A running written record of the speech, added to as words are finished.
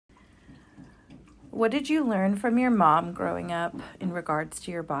What did you learn from your mom growing up in regards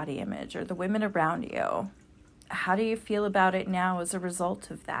to your body image or the women around you? How do you feel about it now as a result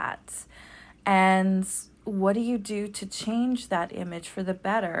of that? And what do you do to change that image for the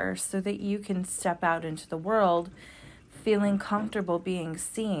better so that you can step out into the world feeling comfortable being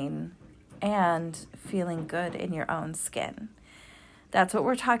seen and feeling good in your own skin? That's what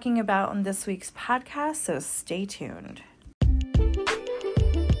we're talking about on this week's podcast, so stay tuned.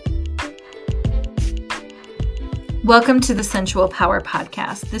 Welcome to the Sensual Power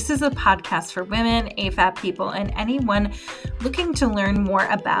Podcast. This is a podcast for women, AFAB people, and anyone looking to learn more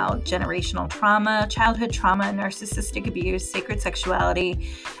about generational trauma, childhood trauma, narcissistic abuse, sacred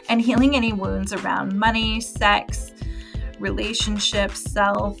sexuality, and healing any wounds around money, sex, relationships,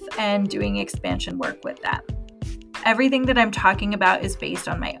 self, and doing expansion work with that. Everything that I'm talking about is based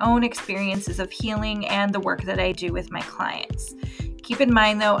on my own experiences of healing and the work that I do with my clients. Keep in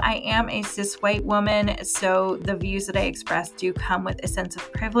mind, though, I am a cis white woman, so the views that I express do come with a sense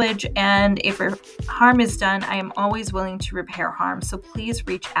of privilege, and if harm is done, I am always willing to repair harm, so please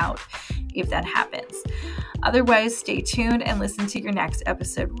reach out if that happens. Otherwise, stay tuned and listen to your next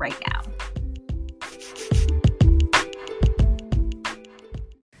episode right now.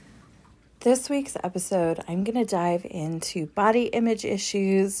 This week's episode, I'm going to dive into body image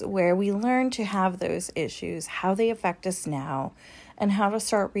issues, where we learn to have those issues, how they affect us now, and how to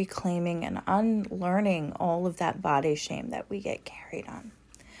start reclaiming and unlearning all of that body shame that we get carried on.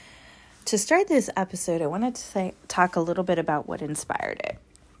 To start this episode, I wanted to talk a little bit about what inspired it.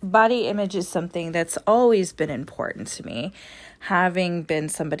 Body image is something that's always been important to me, having been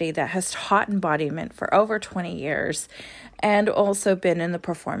somebody that has taught embodiment for over 20 years and also been in the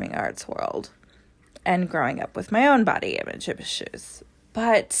performing arts world and growing up with my own body image issues.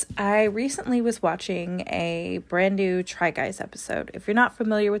 But I recently was watching a brand new Try Guys episode. If you're not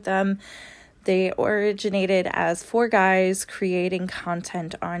familiar with them, they originated as 4 guys creating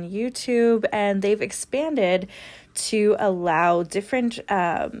content on YouTube, and they've expanded to allow different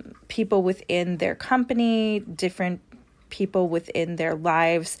people within their company, different people within their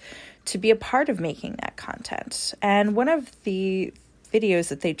lives to be a part of making that content. And one of the videos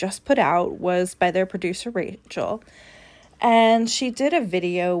that they just put out was by their producer, Rachel. And she did a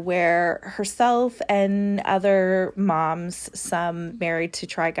video where herself and other moms, some married to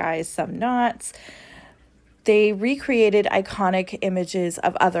Try Guys, some not, they recreated iconic images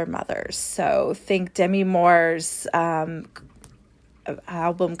of other mothers. So think Demi Moore's album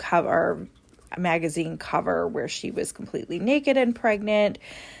cover, magazine cover, where she was completely naked and pregnant,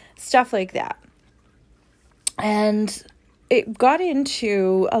 stuff like that. And it got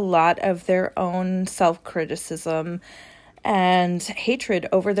into a lot of their own self-criticism and hatred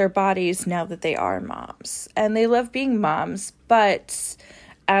over their bodies now that they are moms. And they love being moms, but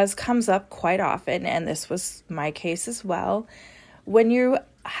as comes up quite often, and this was my case as well, when you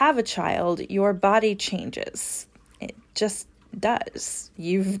have a child, your body changes. It just does.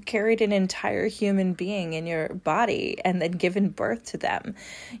 You've carried an entire human being in your body and then given birth to them.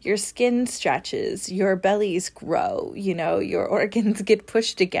 Your skin stretches, your bellies grow, your organs get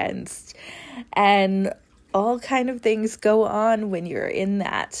pushed against, and all kind of things go on when you're in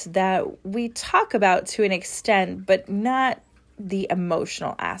that we talk about to an extent, but not the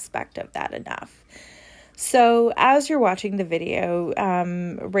emotional aspect of that enough. So as you're watching the video,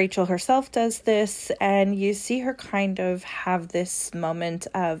 Rachel herself does this, and you see her kind of have this moment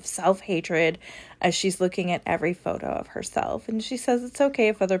of self-hatred as she's looking at every photo of herself. And she says it's okay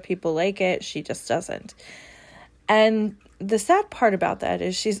if other people like it, she just doesn't. And the sad part about that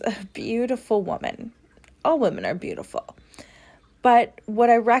is she's a beautiful woman. All women are beautiful. But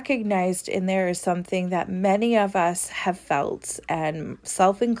what I recognized in there is something that many of us have felt, and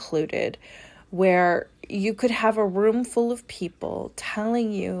self included, where you could have a room full of people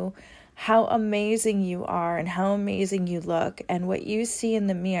telling you how amazing you are and how amazing you look, and what you see in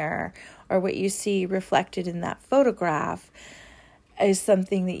the mirror or what you see reflected in that photograph is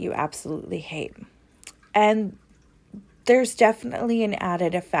something that you absolutely hate. And there's definitely an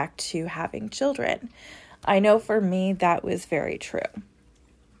added effect to having children. I know for me that was very true.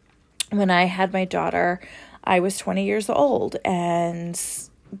 When I had my daughter, I was 20 years old, and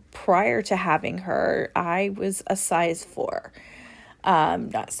prior to having her, I was a size 4.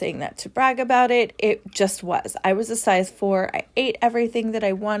 Not saying that to brag about it. It just was. I was a size 4. I ate everything that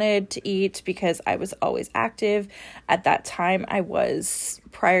I wanted to eat because I was always active. At that time,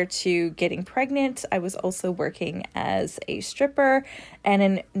 prior to getting pregnant, I was also working as a stripper and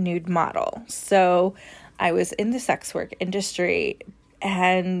a nude model. So I was in the sex work industry,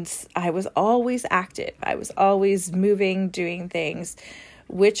 and I was always active. I was always moving, doing things,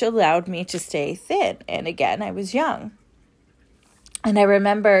 which allowed me to stay thin. And again, I was young. And I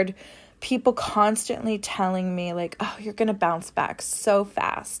remembered people constantly telling me like, oh, you're going to bounce back so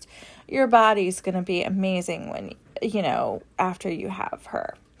fast. Your body's going to be amazing when, after you have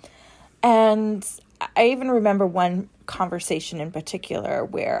her. And I even remember one conversation in particular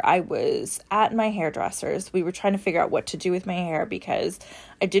where I was at my hairdresser's. We were trying to figure out what to do with my hair because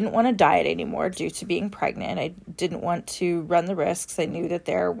I didn't want to dye it anymore due to being pregnant. I didn't want to run the risks. I knew that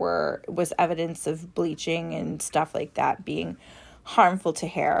there was evidence of bleaching and stuff like that being harmful to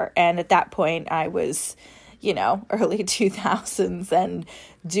hair. And at that point, I was, early 2000s and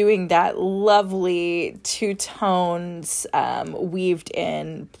doing that lovely two-tones weaved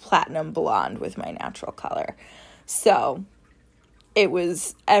in platinum blonde with my natural color. So it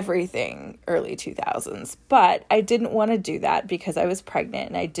was everything early 2000s. But I didn't want to do that because I was pregnant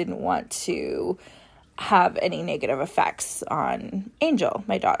and I didn't want to have any negative effects on Angel,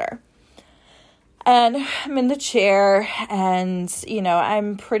 my daughter. And I'm in the chair and,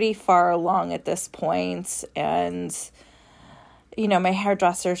 I'm pretty far along at this point. And, my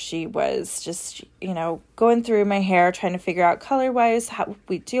hairdresser, she was just, going through my hair, trying to figure out color-wise how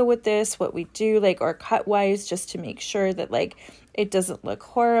we deal with this, what we do, or cut-wise, just to make sure that, it doesn't look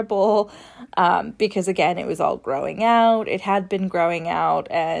horrible. Because, again, it was all growing out. It had been growing out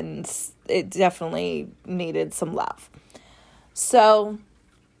and it definitely needed some love. So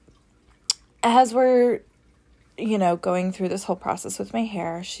as we're, going through this whole process with my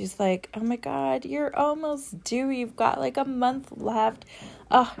hair, she's like, oh my God, you're almost due. You've got a month left.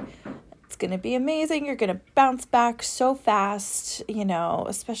 Oh, it's going to be amazing. You're going to bounce back so fast,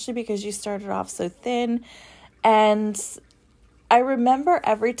 especially because you started off so thin. And I remember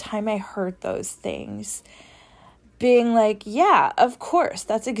every time I heard those things being like, yeah, of course,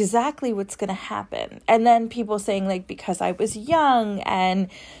 that's exactly what's going to happen. And then people saying because I was young and,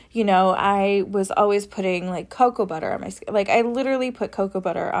 I was always putting cocoa butter on my skin. I literally put cocoa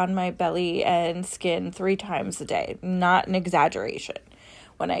butter on my belly and skin 3 times a day. Not an exaggeration.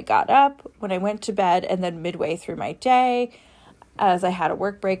 When I got up, when I went to bed, and then midway through my day, as I had a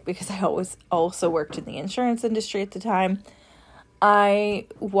work break because I always also worked in the insurance industry at the time, I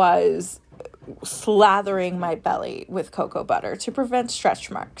was slathering my belly with cocoa butter to prevent stretch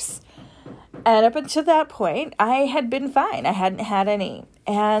marks. And up until that point, I had been fine. I hadn't had any.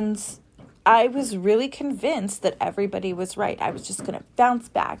 And I was really convinced that everybody was right. I was just going to bounce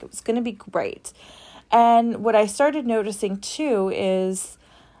back. It was going to be great. And what I started noticing too is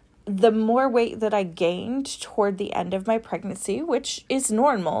the more weight that I gained toward the end of my pregnancy, which is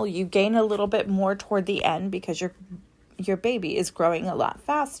normal. You gain a little bit more toward the end because your baby is growing a lot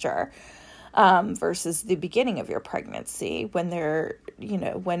faster. Versus the beginning of your pregnancy when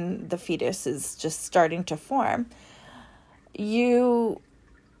when the fetus is just starting to form, you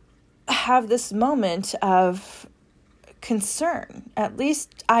have this moment of concern. At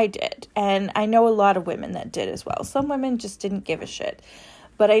least I did. And I know a lot of women that did as well. Some women just didn't give a shit.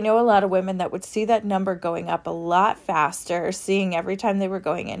 But I know a lot of women that would see that number going up a lot faster, seeing every time they were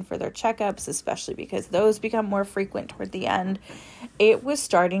going in for their checkups, especially because those become more frequent toward the end. It was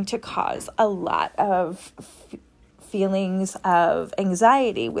starting to cause a lot of feelings of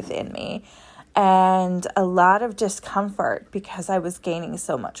anxiety within me and a lot of discomfort because I was gaining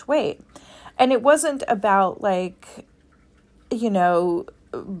so much weight. And it wasn't about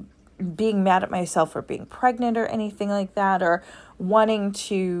being mad at myself for being pregnant or anything like that, or wanting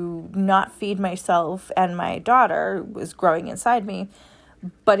to not feed myself and my daughter was growing inside me.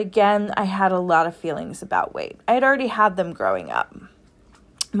 But again, I had a lot of feelings about weight. I had already had them growing up.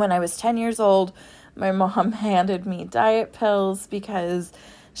 When I was 10 years old, my mom handed me diet pills because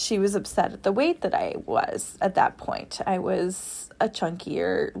she was upset at the weight that I was at that point. I was a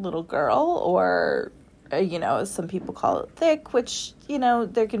chunkier little girl, or some people call it thick, which,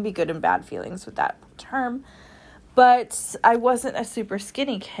 there can be good and bad feelings with that term. But I wasn't a super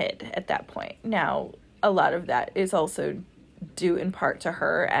skinny kid at that point. Now, a lot of that is also due in part to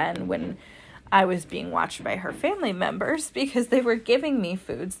her and when I was being watched by her family members because they were giving me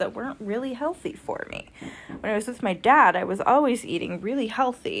foods that weren't really healthy for me. When I was with my dad, I was always eating really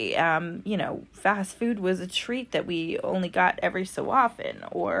healthy. Fast food was a treat that we only got every so often,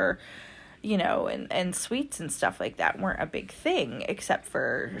 or and sweets and stuff like that weren't a big thing except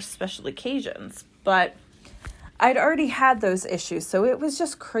for special occasions. But I'd already had those issues, so it was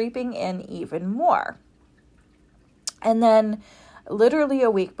just creeping in even more. And then literally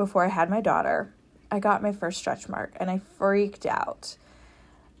a week before I had my daughter, I got my first stretch mark and I freaked out.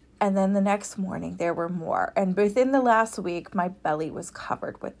 And then the next morning there were more. And within the last week, my belly was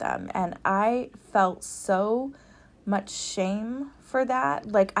covered with them. And I felt so much shame for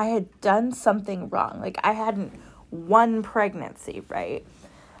that. Like I had done something wrong. Like I hadn't won pregnancy, right?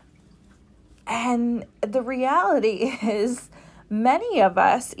 And the reality is many of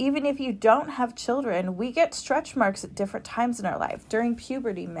us, even if you don't have children, we get stretch marks at different times in our life. During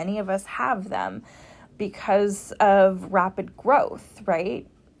puberty, many of us have them because of rapid growth, right?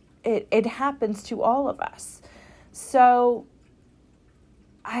 It happens to all of us. So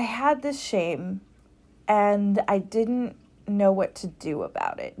I had this shame and I didn't know what to do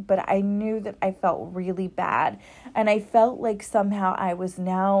about it, but I knew that I felt really bad, and I felt like somehow I was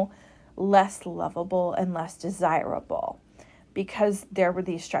now less lovable and less desirable because there were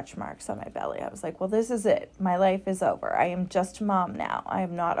these stretch marks on my belly. I was like, well, this is it. My life is over. I am just mom now. I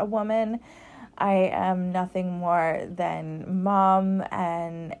am not a woman. I am nothing more than mom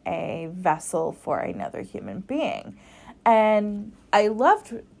and a vessel for another human being. And I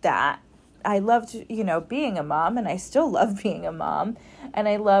loved that. I loved, being a mom, and I still love being a mom. And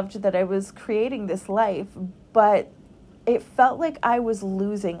I loved that I was creating this life, but it felt like I was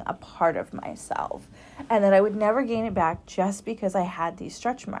losing a part of myself and that I would never gain it back just because I had these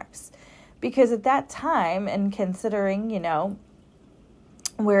stretch marks. Because at that time, and considering,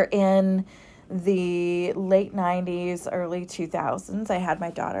 we're in the late 90s, early 2000s, I had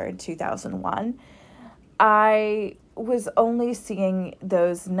my daughter in 2001, I was only seeing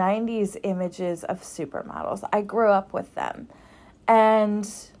those 90s images of supermodels. I grew up with them.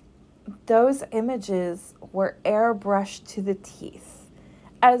 And those images were airbrushed to the teeth,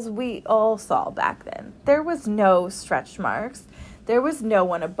 as we all saw back then. There was no stretch marks. There was no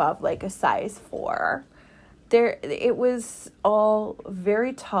one above like a size 4. It was all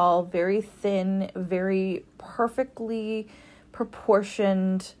very tall, very thin, very perfectly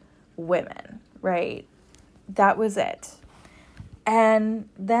proportioned women, right? That was it. And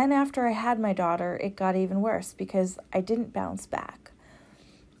then after I had my daughter, it got even worse because I didn't bounce back.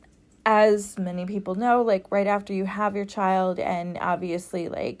 As many people know, like right after you have your child, and obviously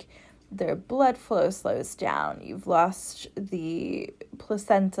like their blood flow slows down, you've lost the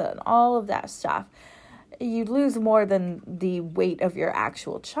placenta and all of that stuff, you lose more than the weight of your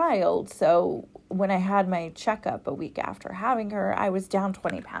actual child. So when I had my checkup a week after having her, I was down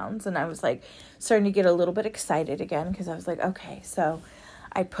 20 pounds, and I was like starting to get a little bit excited again because I was like, okay, so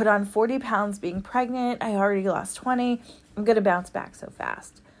I put on 40 pounds being pregnant. I already lost 20. I'm going to bounce back so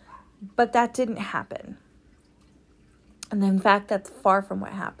fast. But that didn't happen. And in fact, that's far from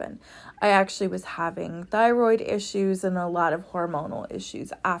what happened. I actually was having thyroid issues and a lot of hormonal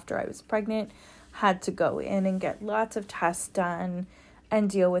issues after I was pregnant. Had to go in and get lots of tests done and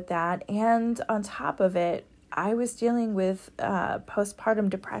deal with that. And on top of it, I was dealing with postpartum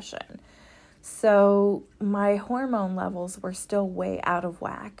depression. So my hormone levels were still way out of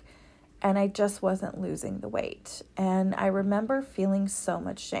whack, and I just wasn't losing the weight. And I remember feeling so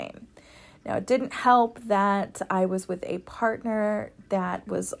much shame. Now, it didn't help that I was with a partner that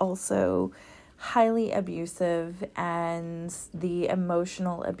was also highly abusive, and the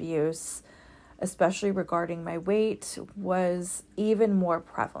emotional abuse, especially regarding my weight, was even more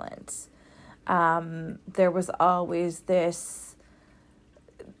prevalent. There was always this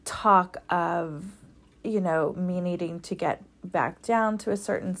talk of, me needing to get back down to a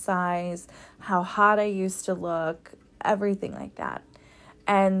certain size, how hot I used to look, everything like that.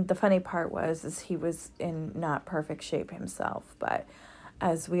 And the funny part is he was in not perfect shape himself. But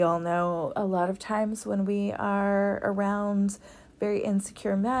as we all know, a lot of times when we are around very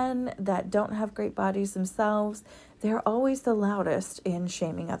insecure men that don't have great bodies themselves, they're always the loudest in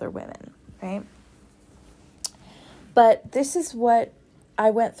shaming other women, right? But this is what I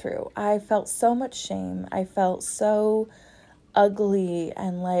went through. I felt so much shame. I felt so ugly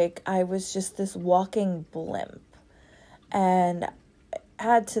and like I was just this walking blimp. And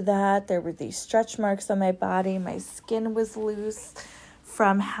add to that, there were these stretch marks on my body. My skin was loose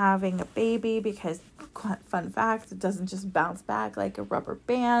from having a baby because, fun fact, it doesn't just bounce back like a rubber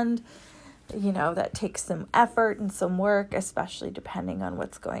band. That takes some effort and some work, especially depending on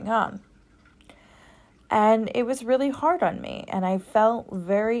what's going on. And it was really hard on me, and I felt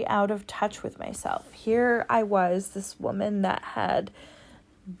very out of touch with myself. Here I was, this woman that had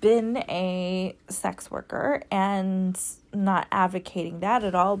been a sex worker and not advocating that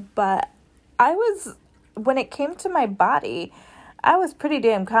at all, but when it came to my body, I was pretty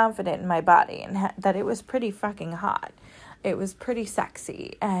damn confident in my body and that it was pretty fucking hot. It was pretty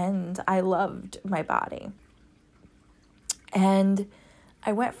sexy, and I loved my body. And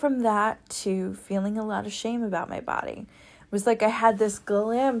I went from that to feeling a lot of shame about my body. It was like I had this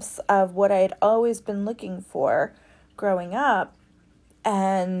glimpse of what I had always been looking for growing up.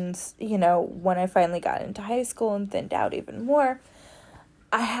 And, when I finally got into high school and thinned out even more,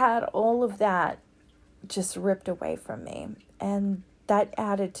 I had all of that just ripped away from me. And that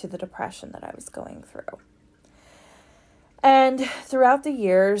added to the depression that I was going through. And throughout the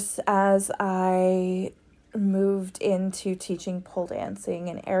years, as I moved into teaching pole dancing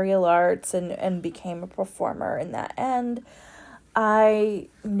and aerial arts and became a performer in that end, I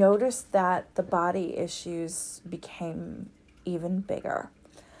noticed that the body issues became even bigger.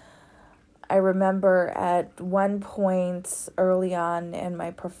 I remember at one point early on in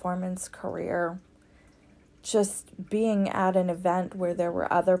my performance career, just being at an event where there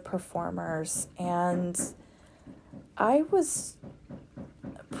were other performers, and I was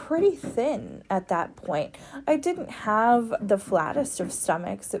pretty thin at that point. I didn't have the flattest of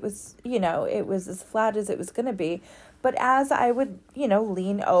stomachs. It was, it was as flat as it was going to be. But as I would,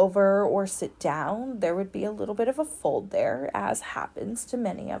 lean over or sit down, there would be a little bit of a fold there, as happens to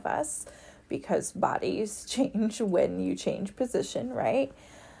many of us, because bodies change when you change position, right?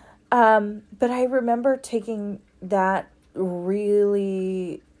 But I remember taking that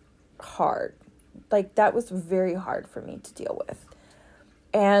really hard. Like, that was very hard for me to deal with.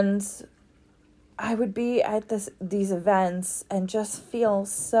 And I would be at these events and just feel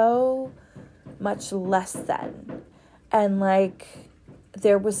so much less than. And like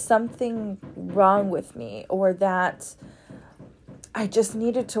there was something wrong with me, or that I just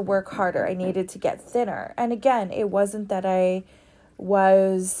needed to work harder. I needed to get thinner. And again, it wasn't that I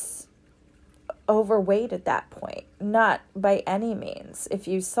was overweight at that point. Not by any means. If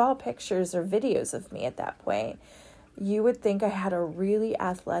you saw pictures or videos of me at that point, you would think I had a really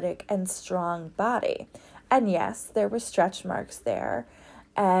athletic and strong body. And yes, there were stretch marks there,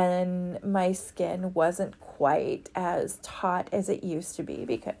 and my skin wasn't quite as taut as it used to be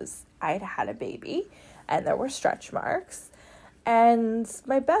because I'd had a baby and there were stretch marks, and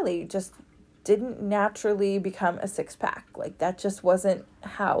my belly just didn't naturally become a six-pack. Like, that just wasn't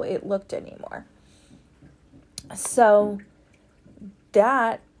how it looked anymore. So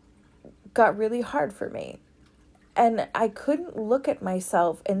that got really hard for me. And I couldn't look at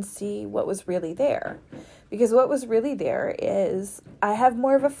myself and see what was really there. Because what was really there is I have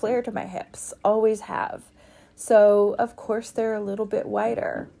more of a flare to my hips, always have. So, of course, they're a little bit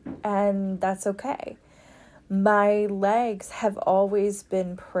wider, and that's okay. My legs have always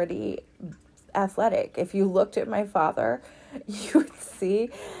been pretty athletic. If you looked at my father, you would see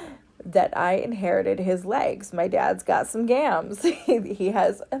that I inherited his legs. My dad's got some gams. He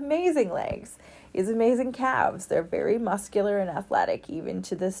has amazing legs. He has amazing calves. They're very muscular and athletic even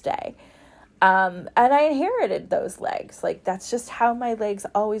to this day. And I inherited those legs. Like, that's just how my legs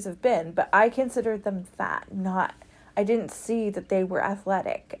always have been. But I considered them fat, I didn't see that they were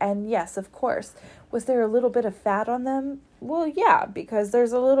athletic. And yes, of course, was there a little bit of fat on them? Well, yeah, because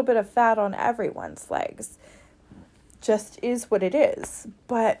there's a little bit of fat on everyone's legs. Just is what it is.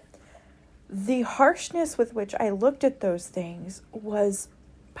 But the harshness with which I looked at those things was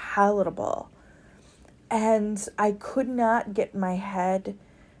palatable. And I could not get my head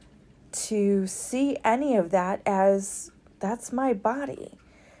to see any of that as that's my body.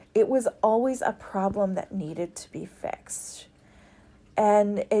 It was always a problem that needed to be fixed.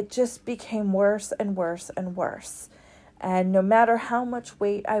 And it just became worse and worse and worse. And no matter how much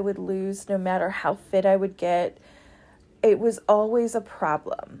weight I would lose, no matter how fit I would get, it was always a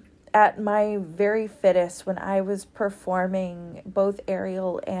problem. At my very fittest, when I was performing both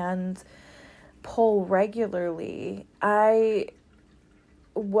aerial and pole regularly, I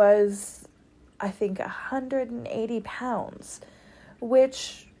was, I think, 180 pounds,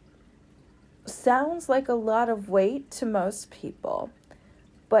 which sounds like a lot of weight to most people,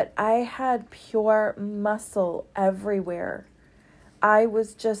 but I had pure muscle everywhere. I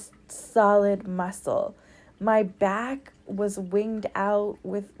was just solid muscle. My back was winged out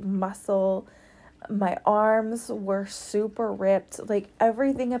with muscle. My arms were super ripped. Like,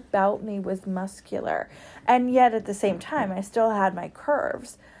 everything about me was muscular. And yet at the same time, I still had my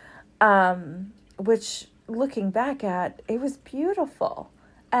curves, which, looking back at, it was beautiful.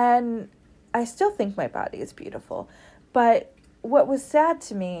 And I still think my body is beautiful. But what was sad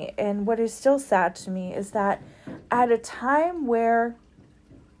to me, and what is still sad to me, is that at a time where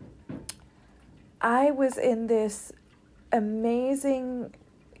I was in this amazing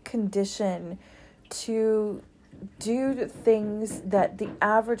condition to do things that the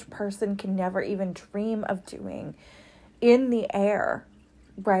average person can never even dream of doing in the air,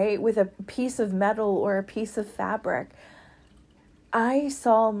 right? With a piece of metal or a piece of fabric. I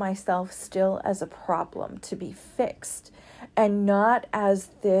saw myself still as a problem to be fixed, and not as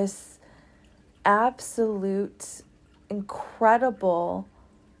this absolute incredible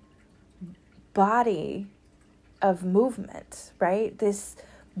body of movement, right? This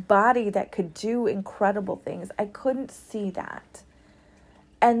body that could do incredible things. I couldn't see that.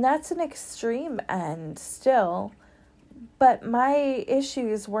 And that's an extreme end still, but my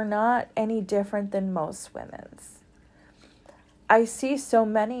issues were not any different than most women's. I see so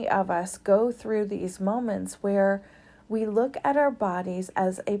many of us go through these moments where we look at our bodies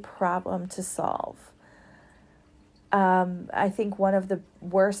as a problem to solve. I think one of the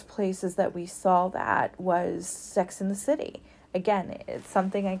worst places that we saw that was Sex and the City. Again, it's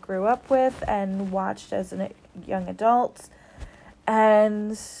something I grew up with and watched as a young adult.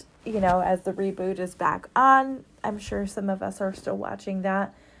 And, you know, as the reboot is back on, I'm sure some of us are still watching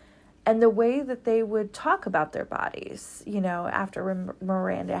that. And the way that they would talk about their bodies, you know, after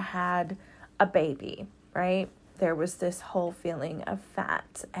Miranda had a baby, right? There was this whole feeling of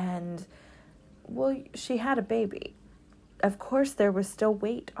fat. And, well, she had a baby. Of course, there was still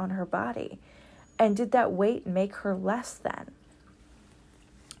weight on her body. And did that weight make her less than?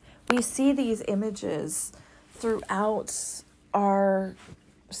 We see these images throughout our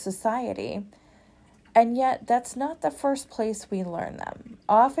society, and yet that's not the first place we learn them.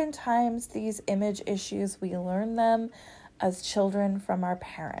 Oftentimes, these image issues, we learn them as children from our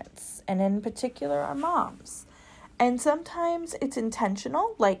parents, and in particular, our moms. And sometimes it's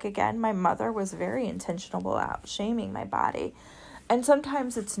intentional. Like, again, my mother was very intentional about shaming my body. And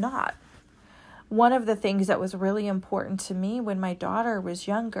sometimes it's not. One of the things that was really important to me when my daughter was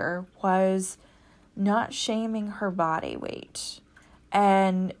younger was not shaming her body weight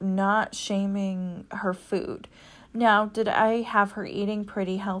and not shaming her food. Now, did I have her eating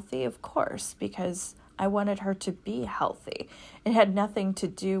pretty healthy? Of course, because I wanted her to be healthy. It had nothing to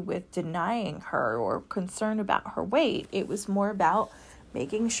do with denying her or concern about her weight. It was more about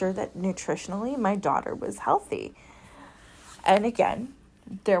making sure that nutritionally my daughter was healthy. And again,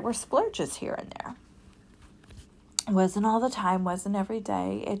 there were splurges here and there. It wasn't all the time, wasn't every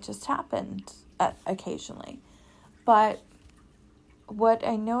day. It just happened occasionally. But what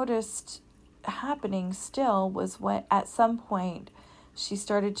I noticed happening still was what at some point she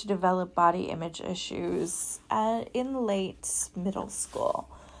started to develop body image issues in late middle school,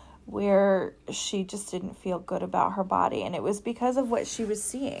 where she just didn't feel good about her body. And it was because of what she was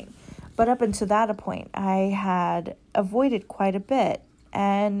seeing. But up until that point, I had avoided quite a bit.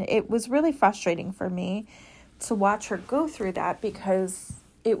 And it was really frustrating for me to watch her go through that, because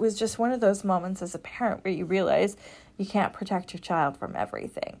it was just one of those moments as a parent where you realize you can't protect your child from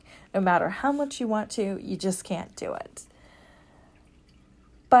everything. No matter how much you want to, you just can't do it.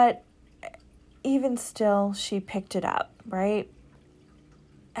 But even still, she picked it up, right?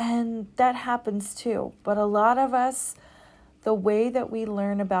 And that happens too. But a lot of us, the way that we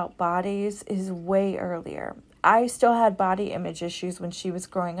learn about bodies is way earlier. I still had body image issues when she was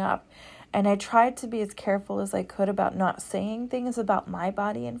growing up. And I tried to be as careful as I could about not saying things about my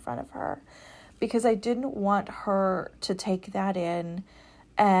body in front of her, because I didn't want her to take that in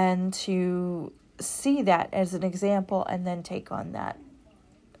and to see that as an example and then take on that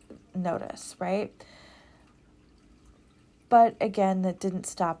notice, right? But again, that didn't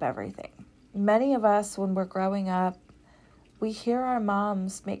stop everything. Many of us, when we're growing up, we hear our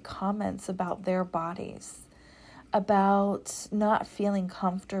moms make comments about their bodies, about not feeling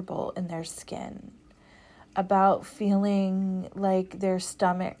comfortable in their skin, about feeling like their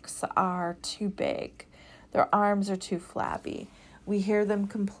stomachs are too big, their arms are too flabby. We hear them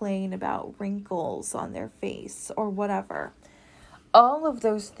complain about wrinkles on their face or whatever. All of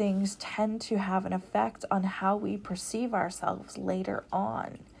those things tend to have an effect on how we perceive ourselves later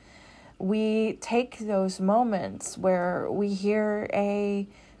on. We take those moments where we hear a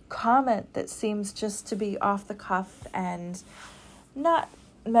comment that seems just to be off the cuff and not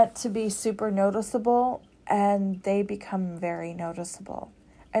meant to be super noticeable, and they become very noticeable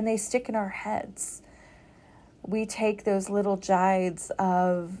and they stick in our heads. We take those little jides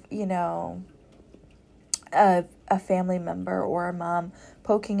of, you know, a family member or a mom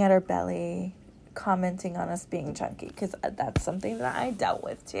poking at our belly, commenting on us being chunky, because that's something that I dealt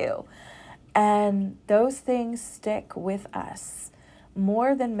with too. And those things stick with us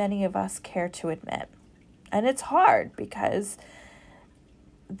more than many of us care to admit. And it's hard because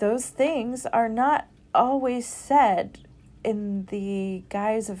those things are not always said in the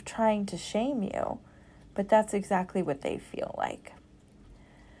guise of trying to shame you, but that's exactly what they feel like.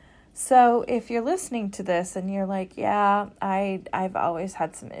 So if you're listening to this and you're like, yeah, I've always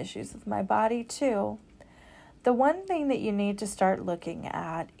had some issues with my body too, the one thing that you need to start looking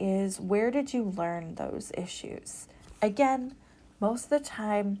at is, where did you learn those issues? Again, most of the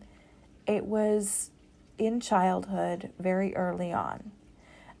time it was in childhood, very early on.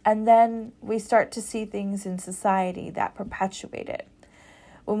 And then we start to see things in society that perpetuate it.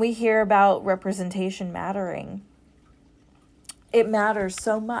 When we hear about representation mattering, it matters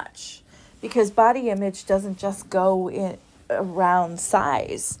so much because body image doesn't just go in around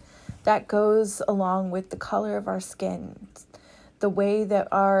size. That goes along with the color of our skin, the way that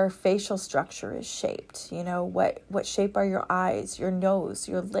our facial structure is shaped. You know, what shape are your eyes, your nose,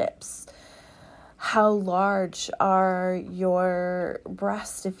 your lips? How large are your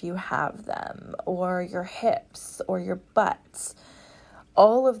breasts if you have them, or your hips, or your butts?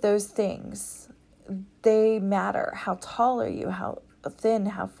 All of those things, they matter. How tall are you? How thin?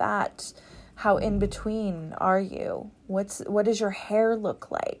 How fat? How in between are you? What does your hair look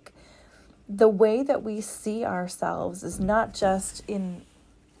like? The way that we see ourselves is not just in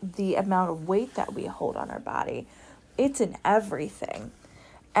the amount of weight that we hold on our body. It's in everything.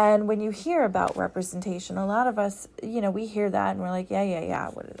 And when you hear about representation, a lot of us, we hear that and we're like, yeah,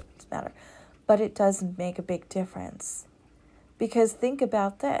 what does it matter? But it does make a big difference. Because think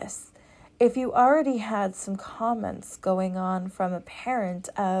about this. If you already had some comments going on from a parent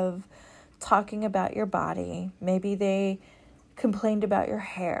of talking about your body, maybe they complained about your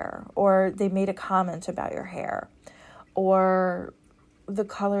hair, or they made a comment about your hair, or the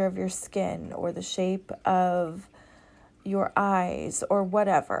color of your skin, or the shape of your eyes, or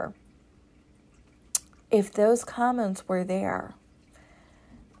whatever. If those comments were there,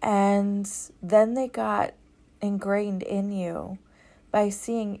 and then they got ingrained in you by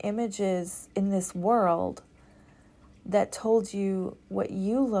seeing images in this world that told you what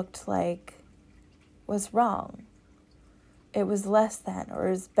you looked like was wrong, it was less than, or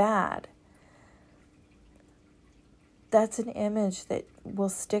it was bad, that's an image that will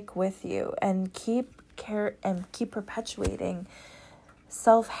stick with you and keep perpetuating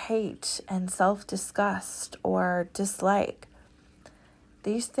self-hate and self-disgust or dislike.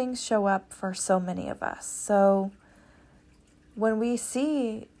 These things show up for so many of us. So when we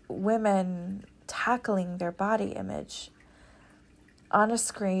see women tackling their body image on a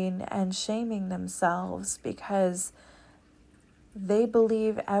screen and shaming themselves because they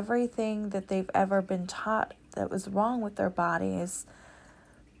believe everything that they've ever been taught that was wrong with their bodies,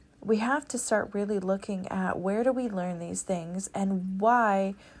 we have to start really looking at where do we learn these things and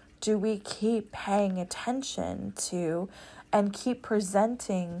why do we keep paying attention to and keep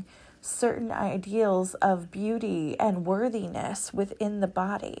presenting certain ideals of beauty and worthiness within the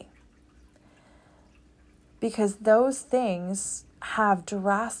body. Because those things have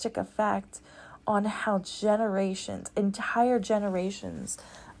drastic effect on how entire generations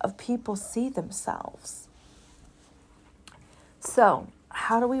of people see themselves. So,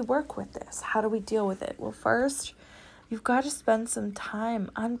 how do we work with this? How do we deal with it? Well, first, you've got to spend some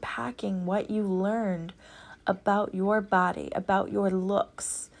time unpacking what you learned about your body, about your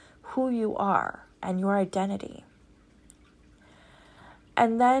looks, who you are, and your identity.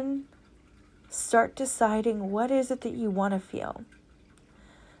 And then start deciding what is it that you want to feel.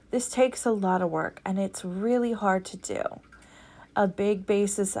 This takes a lot of work, and it's really hard to do. A big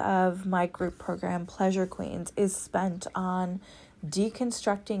basis of my group program, Pleasure Queens, is spent on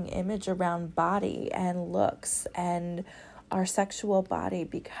deconstructing image around body and looks and our sexual body,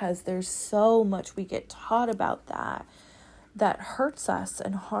 because there's so much we get taught about that hurts us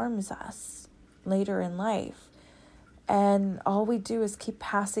and harms us later in life. And all we do is keep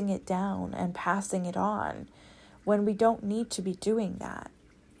passing it down and passing it on when we don't need to be doing that.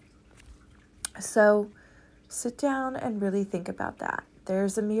 So sit down and really think about that.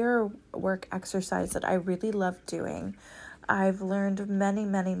 There's a mirror work exercise that I really love doing. I've learned many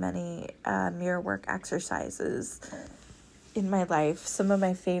mirror work exercises in my life. Some of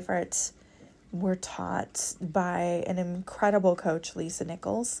my favorites were taught by an incredible coach, Lisa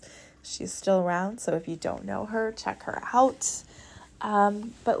Nichols. She's still around, so if you don't know her, check her out.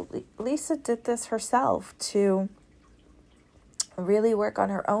 But Lisa did this herself to really work on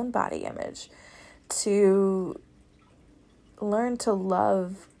her own body image, to learn to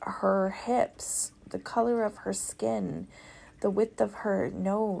love her hips, the color of her skin, the width of her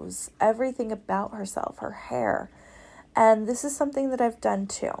nose, everything about herself, her hair. And this is something that I've done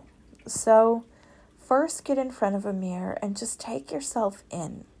too. So first, get in front of a mirror and just take yourself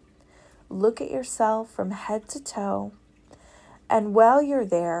in. Look at yourself from head to toe. And while you're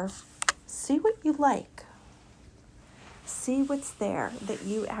there, see what you like. See what's there that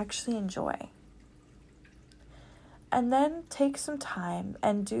you actually enjoy. And then take some time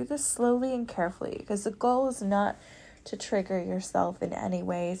and do this slowly and carefully, because the goal is not to trigger yourself in any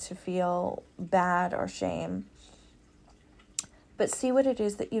way to feel bad or shame. But see what it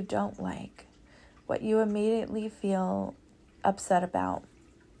is that you don't like, what you immediately feel upset about.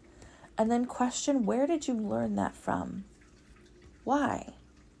 And then question, where did you learn that from? Why?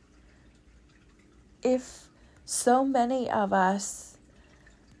 If so many of us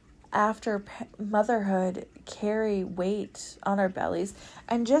after motherhood carry weight on our bellies,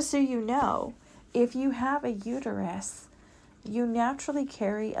 and just so you know, if you have a uterus, you naturally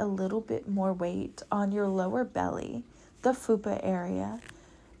carry a little bit more weight on your lower belly, the fupa area,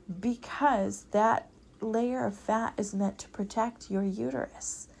 because that layer of fat is meant to protect your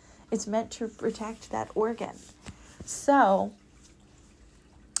uterus. It's meant to protect that organ. So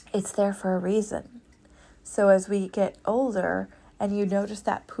it's there for a reason. So as we get older and you notice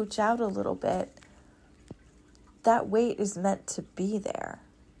that pooch out a little bit, that weight is meant to be there.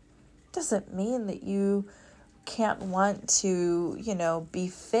 Doesn't mean that you can't want to, be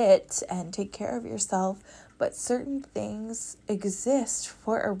fit and take care of yourself, but certain things exist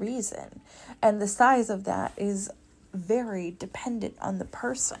for a reason. And the size of that is very dependent on the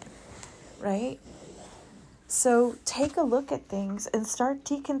person, right? So take a look at things and start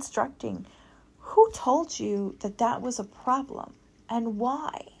deconstructing. Who told you that that was a problem and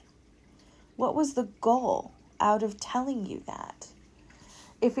why? What was the goal out of telling you that?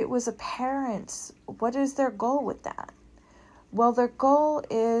 If it was a parent, what is their goal with that? Well, their goal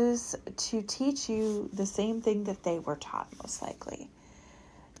is to teach you the same thing that they were taught, most likely.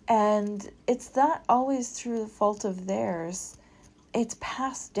 And it's not always through the fault of theirs. It's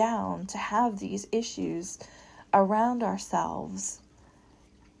passed down to have these issues around ourselves.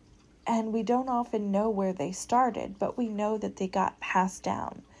 And we don't often know where they started, but we know that they got passed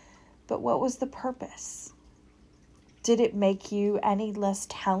down. But what was the purpose? Did it make you any less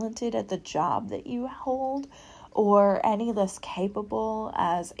talented at the job that you hold, or any less capable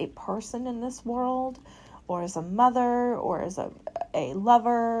as a person in this world, or as a mother, or as a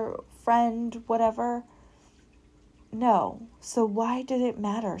lover, friend, whatever? No. So why did it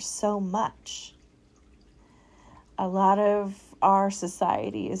matter so much? A lot of our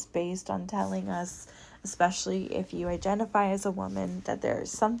society is based on telling us, especially if you identify as a woman, that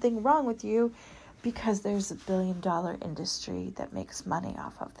there's something wrong with you because there's $1 billion industry that makes money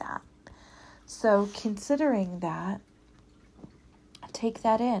off of that. So considering that, take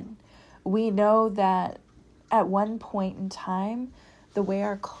that in. We know that at one point in time, the way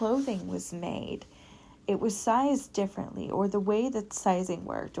our clothing was made, it was sized differently, or the way that sizing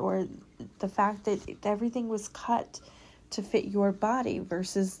worked, or the fact that everything was cut to fit your body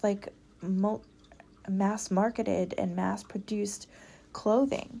versus like mass marketed and mass produced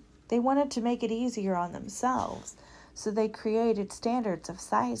clothing. They wanted to make it easier on themselves, so they created standards of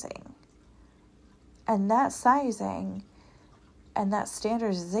sizing. And that sizing and that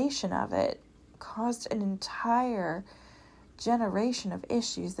standardization of it caused an entire generation of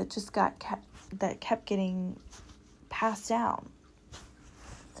issues that just kept getting passed down.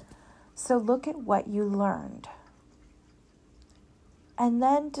 So look at what you learned. And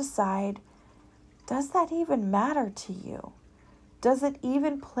then decide, does that even matter to you? Does it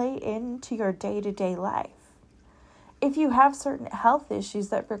even play into your day-to-day life? If you have certain health issues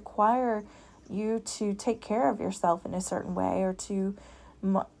that require you to take care of yourself in a certain way, or to,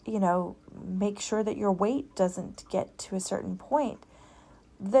 make sure that your weight doesn't get to a certain point,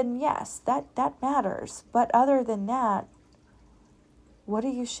 then yes, that matters. But other than that, what are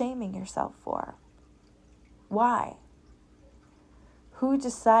you shaming yourself for? Why? Who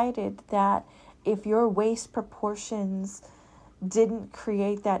decided that if your waist proportions didn't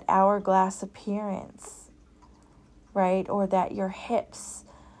create that hourglass appearance, right? Or that your hips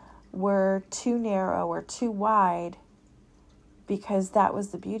were too narrow or too wide because that was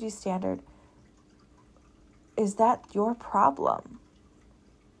the beauty standard? Is that your problem?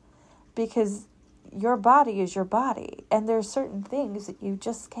 Because your body is your body, and there's certain things that you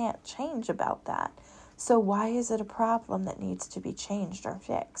just can't change about that. So why is it a problem that needs to be changed or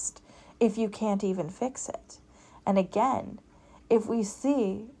fixed if you can't even fix it? And again, if we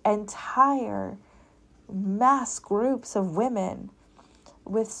see entire mass groups of women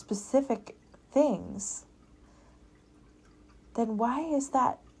with specific things, then why is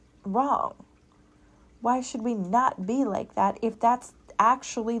that wrong? Why should we not be like that if that's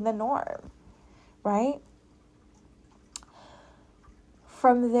actually the norm, right?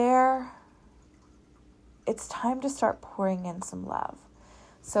 From there, it's time to start pouring in some love.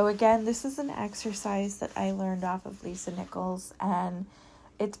 So again, this is an exercise that I learned off of Lisa Nichols, and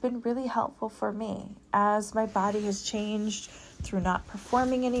it's been really helpful for me as my body has changed through not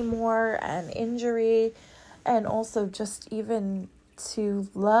performing anymore and injury, and also just even to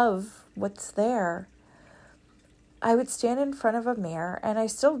love what's there. I would stand in front of a mirror, and I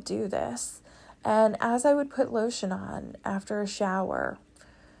still do this, and as I would put lotion on after a shower,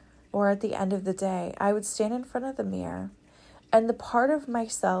 or at the end of the day, I would stand in front of the mirror, and the part of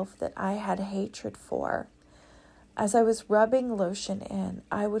myself that I had hatred for, as I was rubbing lotion in,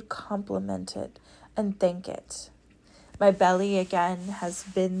 I would compliment it and thank it. My belly, again, has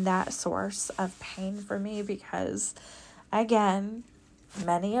been that source of pain for me because, again,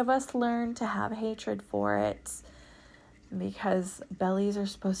 many of us learn to have hatred for it because bellies are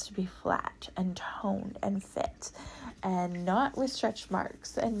supposed to be flat and toned and fit, and not with stretch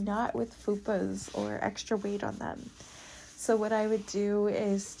marks and not with fupas or extra weight on them. So what I would do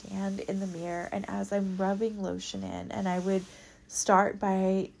is stand in the mirror, and as I'm rubbing lotion in, and I would start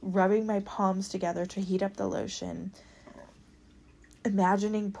by rubbing my palms together to heat up the lotion,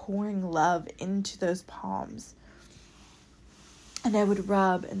 imagining pouring love into those palms. And I would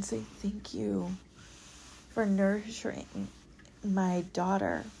rub and say, thank you for nurturing my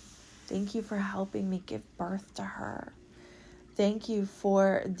daughter. Thank you for helping me give birth to her. Thank you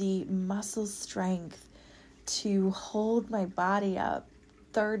for the muscle strength to hold my body up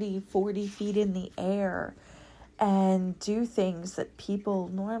 30, 40 feet in the air and do things that people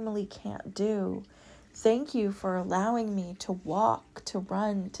normally can't do. Thank you for allowing me to walk, to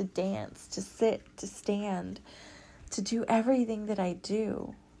run, to dance, to sit, to stand, to do everything that I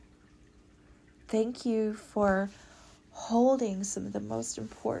do. Thank you for holding some of the most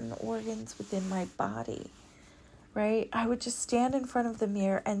important organs within my body, right? I would just stand in front of the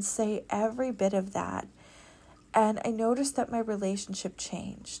mirror and say every bit of that. And I noticed that my relationship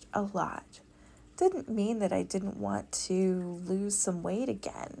changed a lot. Didn't mean that I didn't want to lose some weight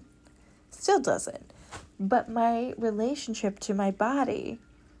again. Still doesn't. But my relationship to my body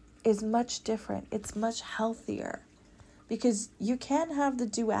is much different. It's much healthier. Because you can have the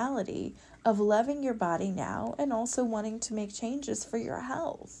duality of loving your body now and also wanting to make changes for your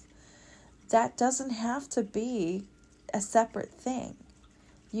health. That doesn't have to be a separate thing.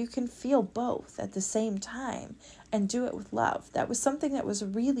 You can feel both at the same time and do it with love. That was something that was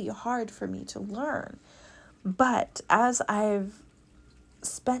really hard for me to learn. But as I've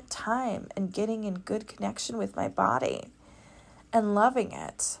spent time and getting in good connection with my body and loving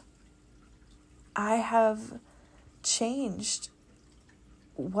it, I have changed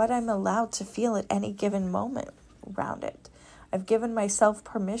what I'm allowed to feel at any given moment around it. I've given myself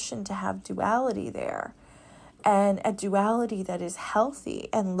permission to have duality there, and a duality that is healthy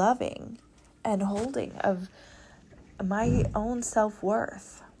and loving and holding of my own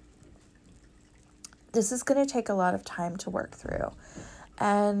self-worth. This is going to take a lot of time to work through,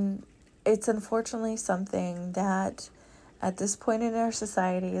 and it's unfortunately something that at this point in our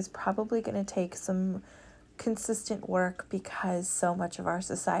society is probably going to take some consistent work, because so much of our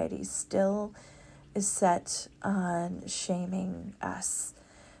society still is set on shaming us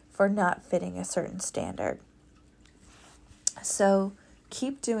for not fitting a certain standard. So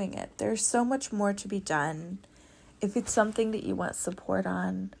keep doing it. There's so much more to be done. If it's something that you want support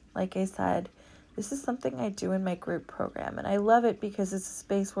on, like I said, this is something I do in my group program, and I love it because it's a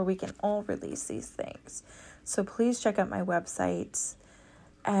space where we can all release these things. So please check out my website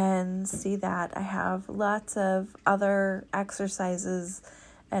and see that. I have lots of other exercises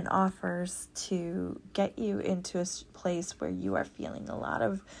and offers to get you into a place where you are feeling a lot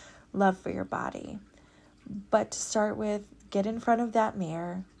of love for your body. But to start with, get in front of that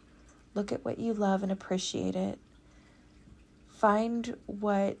mirror, look at what you love and appreciate it. Find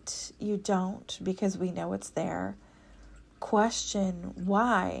what you don't, because we know it's there. Question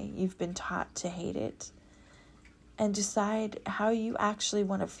why you've been taught to hate it, and decide how you actually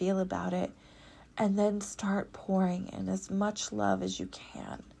want to feel about it, and then start pouring in as much love as you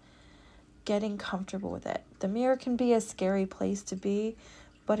can, getting comfortable with it. The mirror can be a scary place to be,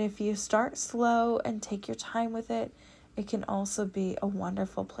 but if you start slow and take your time with it, it can also be a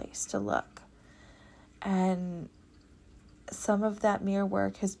wonderful place to look. And some of that mirror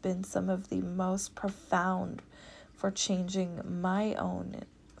work has been some of the most profound for changing my own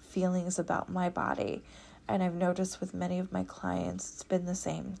feelings about my body. And I've noticed with many of my clients, it's been the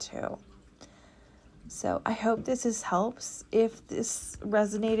same too. So I hope this helps. If this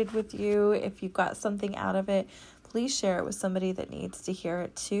resonated with you, if you got something out of it, please share it with somebody that needs to hear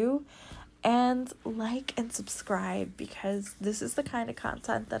it too. And like and subscribe, because this is the kind of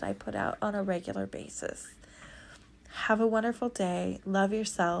content that I put out on a regular basis. Have a wonderful day. Love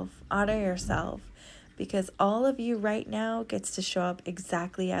yourself. Honor yourself, because all of you right now gets to show up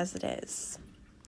exactly as it is.